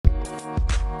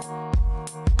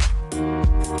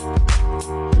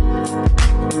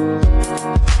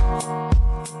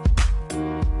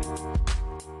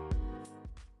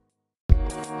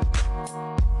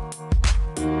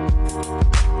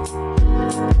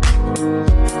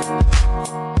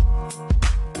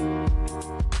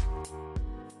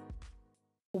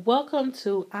Welcome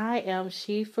to I Am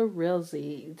She for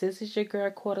Realzy. This is your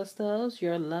girl Quarter Stubbs,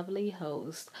 your lovely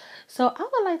host. So I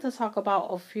would like to talk about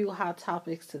a few hot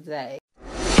topics today.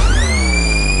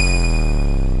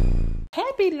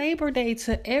 Happy Labor Day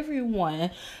to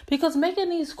everyone, because making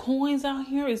these coins out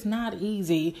here is not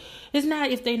easy. It's not.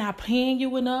 If they're not paying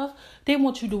you enough, they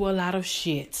want you to do a lot of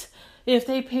shit. If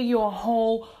they pay you a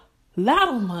whole lot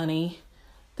of money,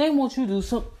 they want you to do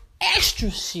some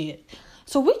extra shit.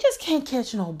 So we just can't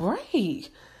catch no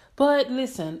break. But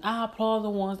listen, I applaud the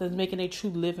ones that's making a true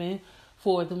living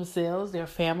for themselves, their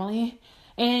family,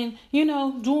 and,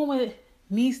 doing what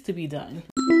needs to be done.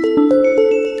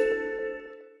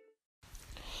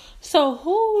 So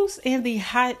who's in the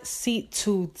hot seat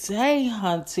today,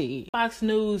 hunty? Fox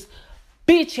News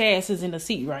bitch ass is in the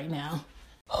seat right now.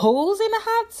 Who's in the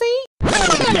hot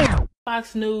seat?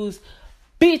 Fox News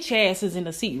bitch ass is in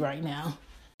the seat right now.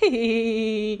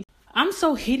 I'm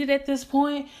so heated at this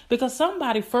point because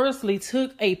somebody firstly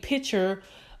took a picture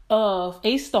of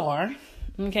a star,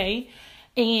 okay,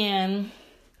 and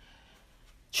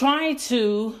tried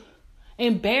to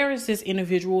embarrass this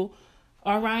individual,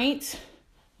 all right,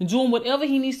 doing whatever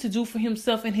he needs to do for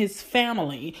himself and his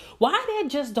family. Why that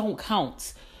just don't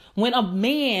count? When a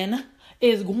man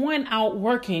is going out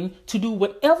working to do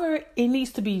whatever it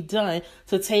needs to be done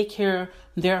to take care of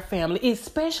their family,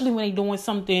 especially when they're doing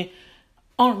something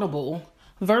honorable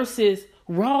versus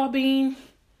robbing,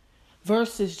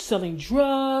 versus selling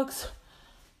drugs,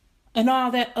 and all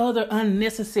that other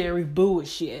unnecessary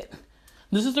bullshit.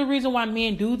 This is the reason why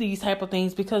men do these type of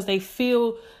things, because they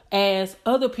feel as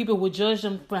other people would judge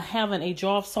them for having a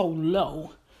job so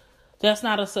low. That's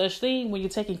not a such thing when you're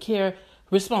taking care of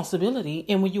responsibility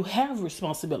and when you have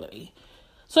responsibility.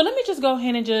 So let me just go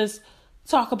ahead and just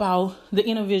talk about the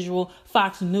individual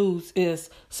Fox News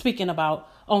is speaking about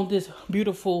on this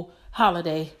beautiful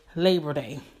holiday, Labor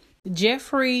Day.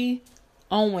 Jeffrey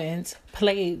Owens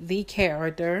played the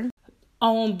character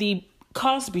on the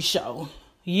Cosby Show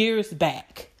years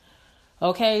back.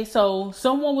 Okay, so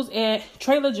someone was at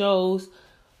Trader Joe's,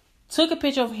 took a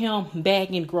picture of him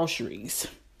bagging groceries.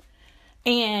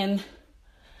 And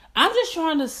I'm just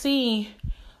trying to see,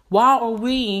 why are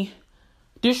we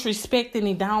disrespecting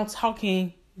and down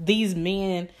talking these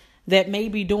men that may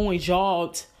be doing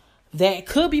jobs that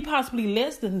could be possibly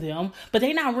less than them, but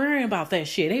they not worrying about that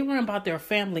shit. They worrying about their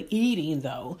family eating,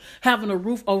 though, having a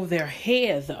roof over their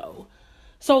head, though.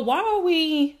 So why are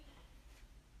we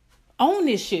on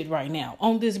this shit right now,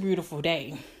 on this beautiful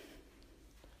day?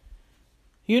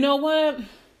 You know what?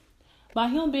 By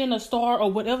him being a star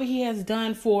or whatever he has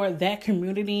done for that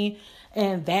community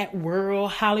and that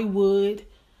world, Hollywood,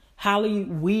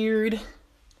 weird.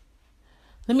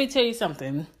 Let me tell you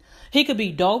something. He could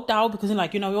be doped out because he's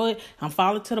like, you know what? I'm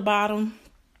falling to the bottom.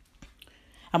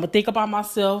 I'm going to think about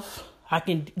myself. I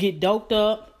can get doped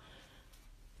up,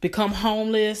 become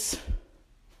homeless,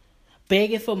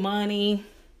 begging for money,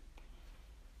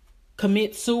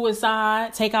 commit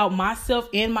suicide, take out myself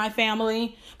and my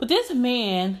family. But this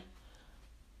man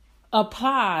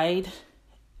applied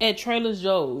at Trader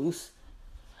Joe's.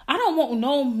 I don't want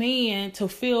no man to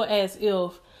feel as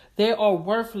if they are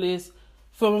worthless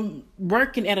from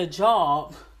working at a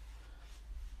job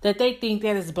that they think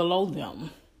that is below them.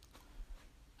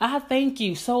 I thank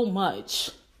you so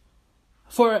much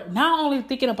for not only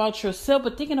thinking about yourself,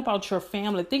 but thinking about your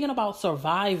family, thinking about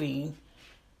surviving.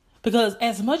 Because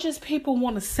as much as people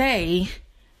want to say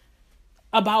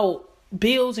about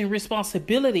bills and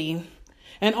responsibility,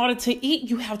 in order to eat,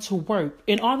 you have to work.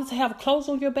 In order to have clothes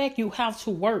on your back, you have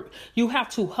to work. You have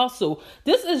to hustle.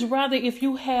 This is rather if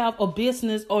you have a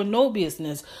business or no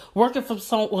business, working for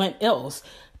someone else,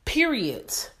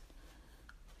 period.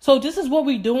 So this is what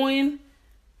we're doing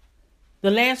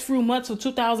the last few months of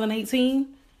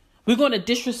 2018. We're going to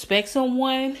disrespect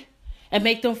someone and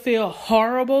make them feel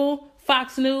horrible.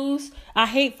 Fox News. I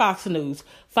hate Fox News.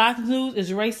 Fox News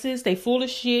is racist. They full of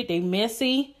shit. They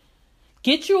messy.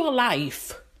 Get you a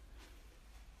life.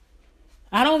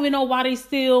 I don't even know why they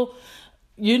still,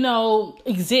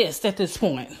 exist at this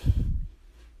point.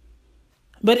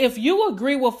 But if you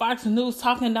agree with Fox News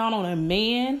talking down on a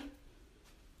man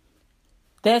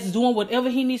that's doing whatever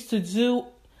he needs to do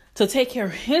to take care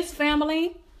of his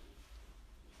family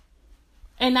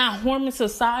and not harming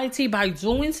society by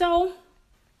doing so,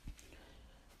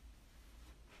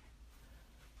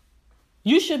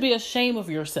 you should be ashamed of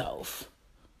yourself.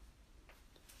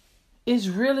 It's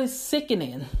really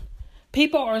sickening.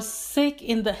 People are sick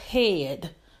in the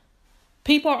head.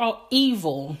 People are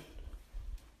evil.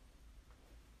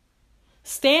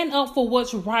 Stand up for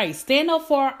what's right. Stand up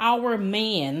for our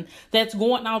man that's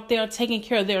going out there taking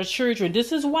care of their children.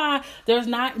 This is why there's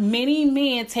not many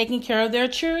men taking care of their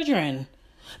children.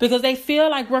 Because they feel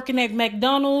like working at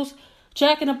McDonald's,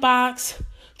 Jack in the Box,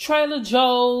 Trader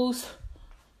Joe's,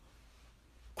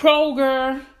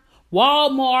 Kroger,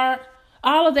 Walmart.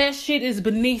 All of that shit is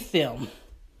beneath them.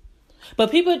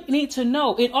 But people need to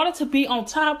know, in order to be on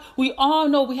top, we all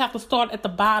know we have to start at the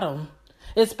bottom.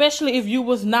 Especially if you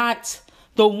was not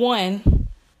the one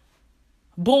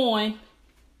born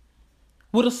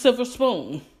with a silver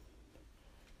spoon.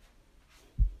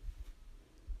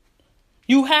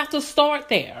 You have to start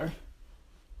there.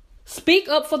 Speak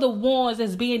up for the ones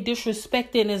that's being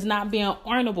disrespected and is not being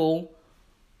honorable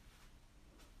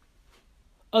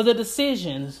of the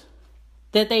decisions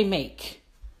that they make.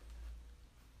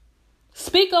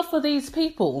 Speak up for these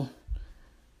people.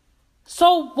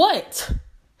 So what?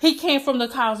 He came from the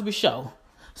Cosby Show.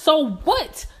 So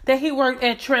what that he worked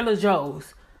at Trader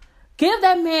Joe's? Give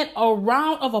that man a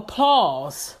round of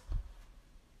applause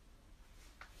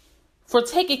for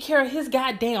taking care of his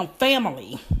goddamn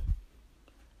family.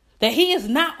 That he is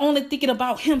not only thinking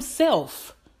about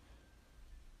himself.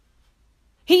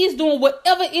 He is doing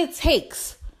whatever it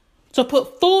takes to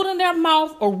put food in their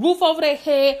mouth, or roof over their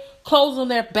head, clothes on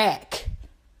their back.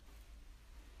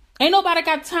 Ain't nobody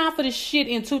got time for this shit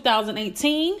in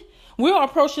 2018. We're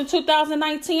approaching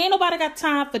 2019. Ain't nobody got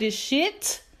time for this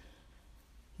shit.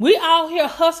 We out here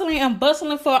hustling and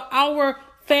bustling for our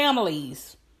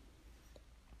families.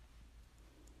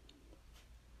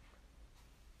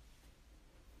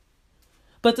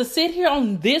 But to sit here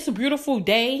on this beautiful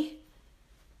day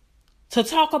to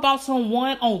talk about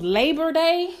someone on Labor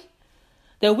Day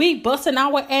that we busting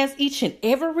our ass each and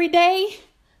every day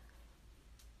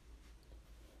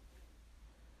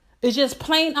is just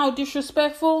plain out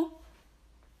disrespectful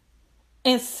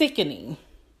and sickening.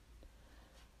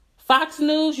 Fox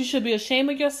News, you should be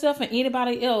ashamed of yourself and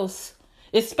anybody else,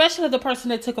 especially the person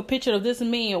that took a picture of this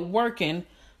man working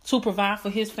to provide for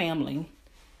his family.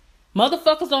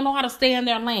 Motherfuckers don't know how to stay in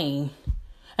their lane.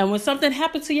 And when something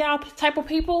happens to y'all type of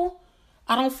people,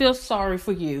 I don't feel sorry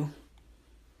for you.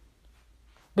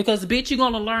 Because, bitch, you're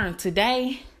going to learn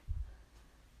today.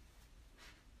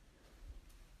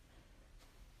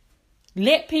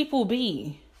 Let people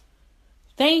be.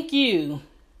 Thank you,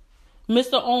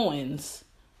 Mr. Owens,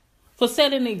 for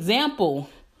setting an example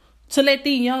to let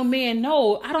these young men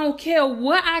know I don't care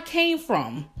where I came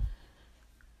from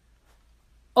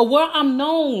or where I'm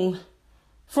known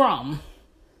from.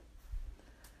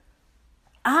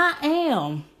 I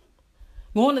am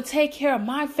going to take care of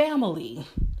my family.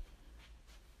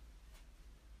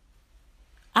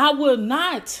 I will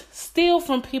not steal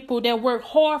from people that work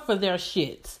hard for their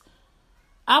shit.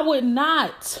 I would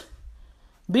not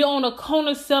be on a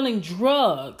corner selling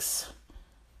drugs.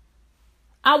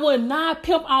 I would not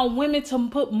pimp out women to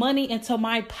put money into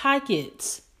my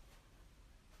pockets.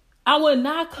 I would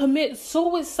not commit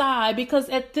suicide because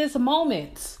at this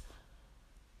moment,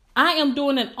 I am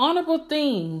doing an honorable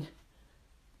thing.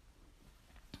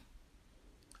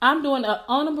 I'm doing an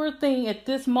honorable thing at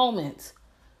this moment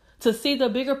to see the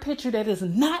bigger picture that is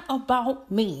not about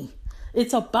me.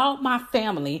 It's about my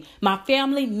family. My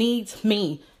family needs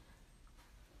me.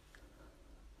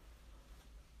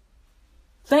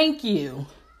 Thank you.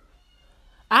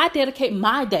 I dedicate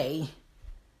my day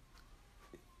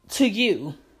to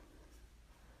you.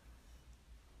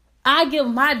 I give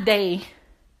my day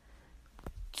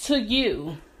to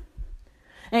you.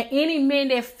 And any man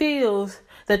that feels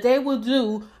that they will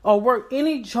do or work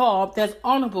any job that's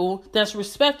honorable, that's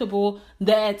respectable,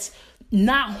 that's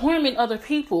not harming other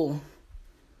people,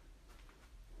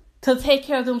 to take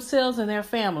care of themselves and their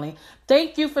family.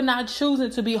 Thank you for not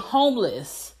choosing to be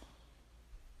homeless.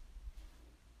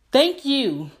 Thank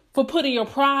you for putting your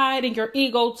pride and your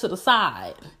ego to the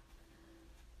side.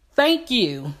 Thank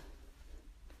you.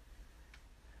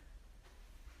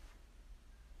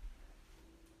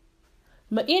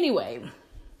 But anyway,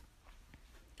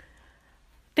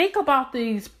 think about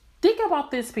this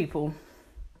people.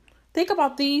 Think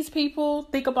about these people.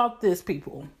 Think about this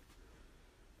people.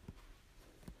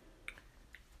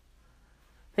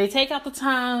 They take out the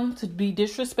time to be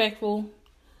disrespectful.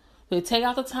 They take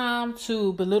out the time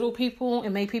to belittle people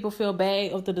and make people feel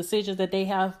bad of the decisions that they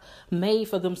have made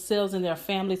for themselves and their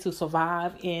family to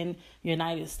survive in the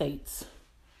United States.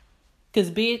 Because,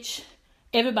 bitch,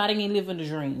 everybody ain't living the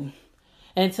dream.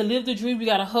 And to live the dream, you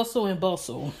got to hustle and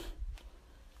bustle.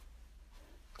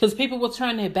 Because people will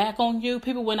turn their back on you.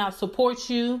 People will not support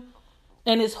you.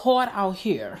 And it's hard out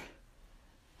here.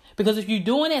 Because if you're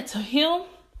doing it to him,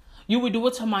 you would do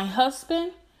it to my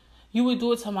husband. You would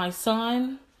do it to my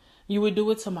son. You would do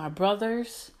it to my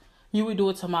brothers. You would do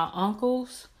it to my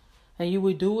uncles. And you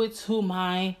would do it to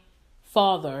my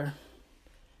father.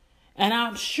 And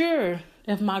I'm sure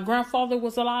if my grandfather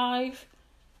was alive,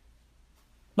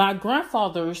 my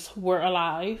grandfathers were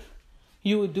alive,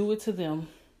 you would do it to them.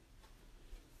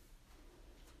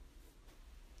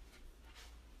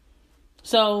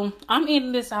 So I'm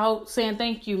ending this out saying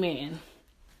thank you, man.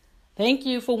 Thank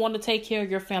you for wanting to take care of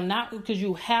your family. Not because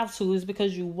you have to, it's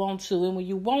because you want to. And when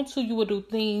you want to, you will do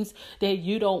things that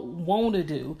you don't want to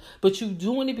do. But you're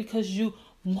doing it because you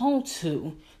want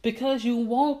to. Because you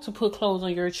want to put clothes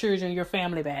on your children, your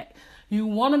family back. You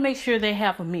want to make sure they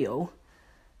have a meal.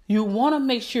 You want to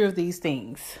make sure of these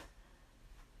things.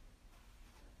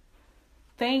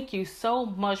 Thank you so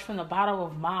much from the bottom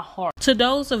of my heart. To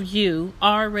those of you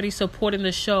already supporting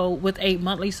the show with a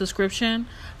monthly subscription,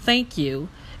 thank you.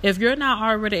 If you're not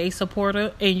already a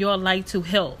supporter and you'd like to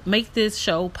help make this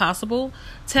show possible,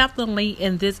 tap the link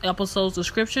in this episode's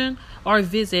description or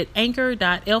visit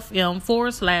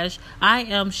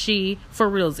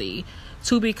anchor.fm/IamSheForrealsy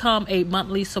to become a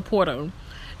monthly supporter.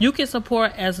 You can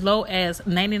support as low as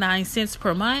 99 cents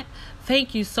per month.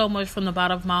 Thank you so much from the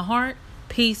bottom of my heart.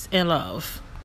 Peace and love.